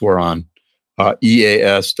Eknath Easwaran, Easwaran,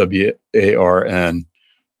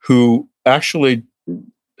 who actually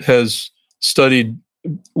has studied.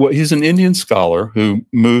 Well, he's an Indian scholar who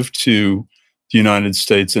moved to the United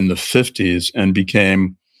States in the 50s and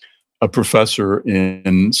became a professor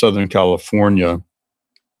in Southern California,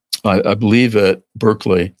 I believe at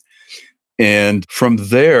Berkeley, and from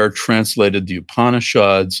there translated the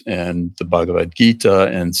Upanishads and the Bhagavad Gita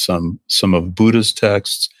and some of Buddha's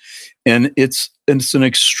texts. And it's an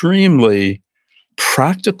extremely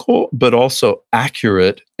practical but also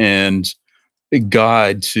accurate and a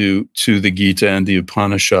guide to the Gita and the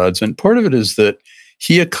Upanishads. And part of it is that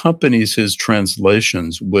he accompanies his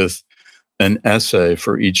translations with an essay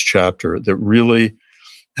for each chapter that really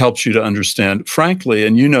helps you to understand. Frankly,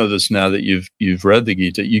 and you know this now that you've read the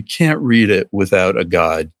Gita, you can't read it without a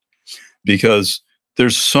guide because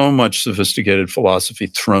there's so much sophisticated philosophy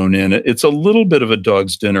thrown in it. It's a little bit of a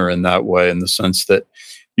dog's dinner in that way, in the sense that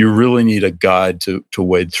you really need a guide to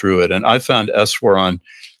wade through it. And I found Eswaran,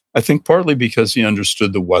 I think partly because he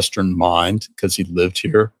understood the Western mind, because he lived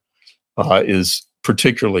here, is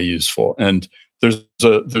particularly useful. And there's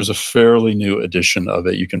a fairly new edition of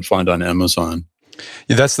it you can find on Amazon.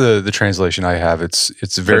 Yeah, that's the translation I have. It's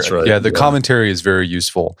very right. The commentary is very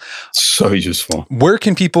useful. So useful. Where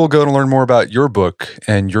can people go to learn more about your book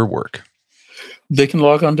and your work? They can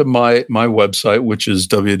log on to my website, which is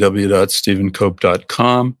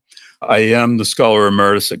www.stephencope.com. I am the Scholar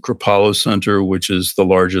Emeritus at Kripalu Center, which is the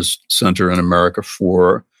largest center in America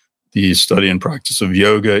for the study and practice of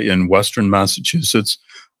yoga in Western Massachusetts.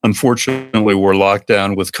 Unfortunately, we're locked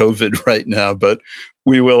down with COVID right now, but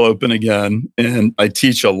we will open again. And I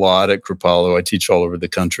teach a lot at Kripalu. I teach all over the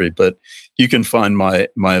country, but you can find my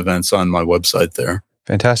events on my website there.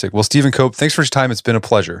 Fantastic. Well, Stephen Cope, thanks for your time. It's been a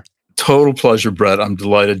pleasure. Total pleasure, Brett. I'm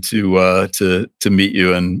delighted to meet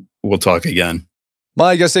you, and we'll talk again.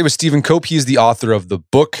 My guest today was Stephen Cope. He is the author of the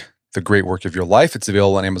book, The Great Work of Your Life. It's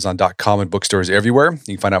available on Amazon.com and bookstores everywhere.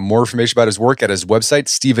 You can find out more information about his work at his website,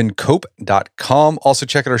 stephencope.com. Also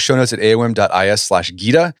check out our show notes at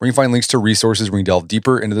aom.is/Gita, where you can find links to resources where you can delve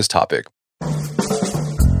deeper into this topic.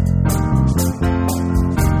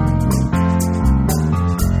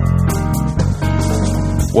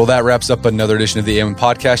 Well, that wraps up another edition of the AOM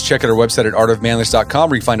Podcast. Check out our website at artofmanliness.com,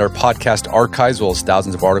 where you find our podcast archives, as well as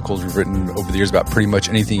thousands of articles we've written over the years about pretty much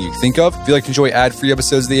anything you think of. If you'd like to enjoy ad-free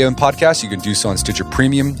episodes of the AOM Podcast, you can do so on Stitcher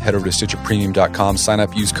Premium. Head over to stitcherpremium.com, sign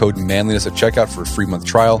up, use code manliness at checkout for a free month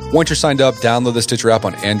trial. Once you're signed up, download the Stitcher app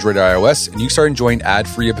on Android or iOS, and you can start enjoying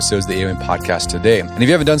ad-free episodes of the AOM Podcast today. And if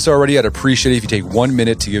you haven't done so already, I'd appreciate it if you take 1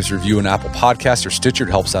 minute to give us a review on Apple Podcasts or Stitcher. It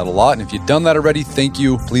helps out a lot. And if you've done that already, thank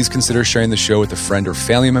you. Please consider sharing the show with a friend or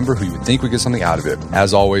family member who you would think would get something out of it.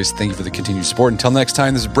 As always, thank you for the continued support. Until next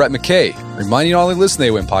time, this is Brett McKay, reminding you not only listen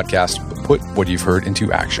to the AOM Podcast, but put what you've heard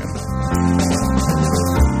into action.